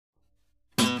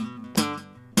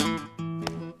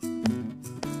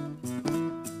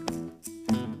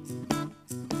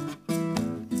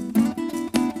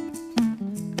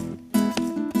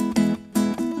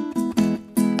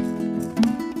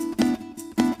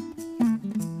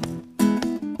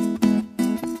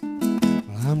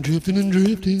I'm drifting and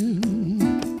drifting,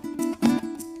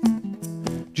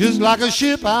 just like a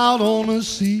ship out on the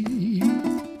sea.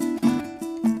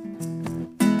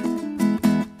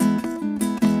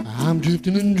 I'm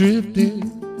drifting and drifting,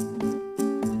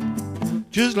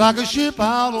 just like a ship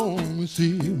out on the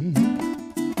sea.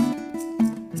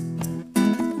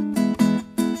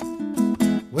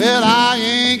 Well, I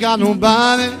ain't got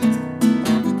nobody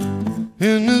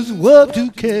in this world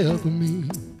to care for me.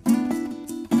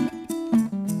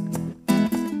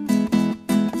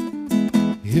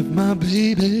 If my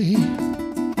baby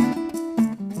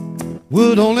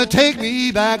would only take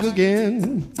me back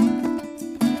again,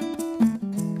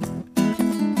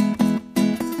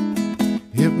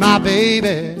 if my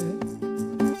baby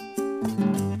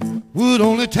would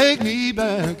only take me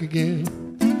back again,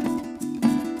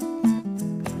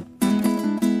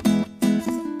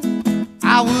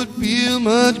 I would feel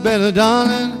much better,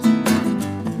 darling,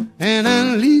 and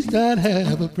at least I'd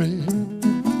have a friend.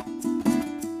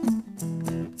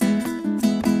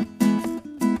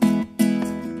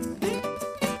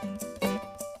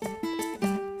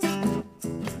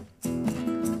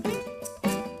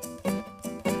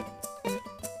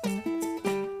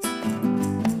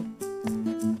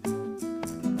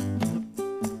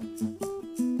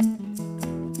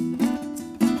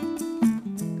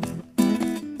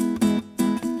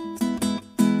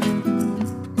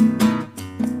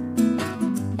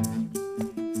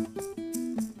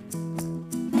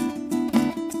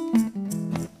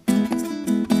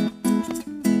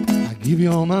 Give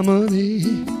you all my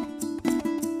money,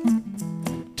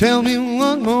 tell me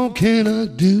what more can I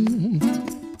do?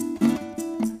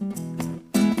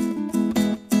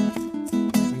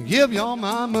 Give you all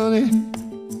my money,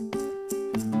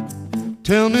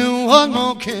 tell me what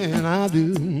more can I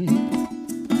do?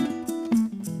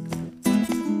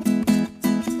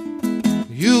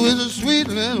 You is a sweet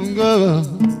little girl,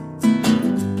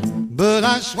 but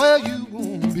I swear you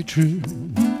won't be true.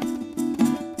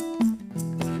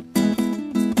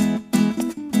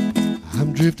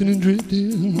 I'm drifting and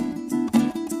drifting,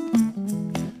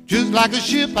 just like a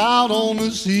ship out on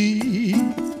the sea.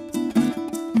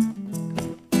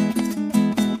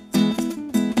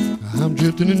 I'm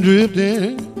drifting and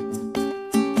drifting,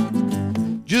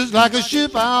 just like a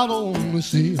ship out on the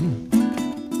sea.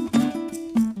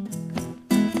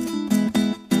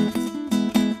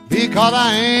 Because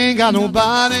I ain't got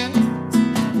nobody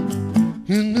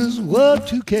in this world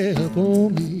to care for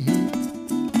me.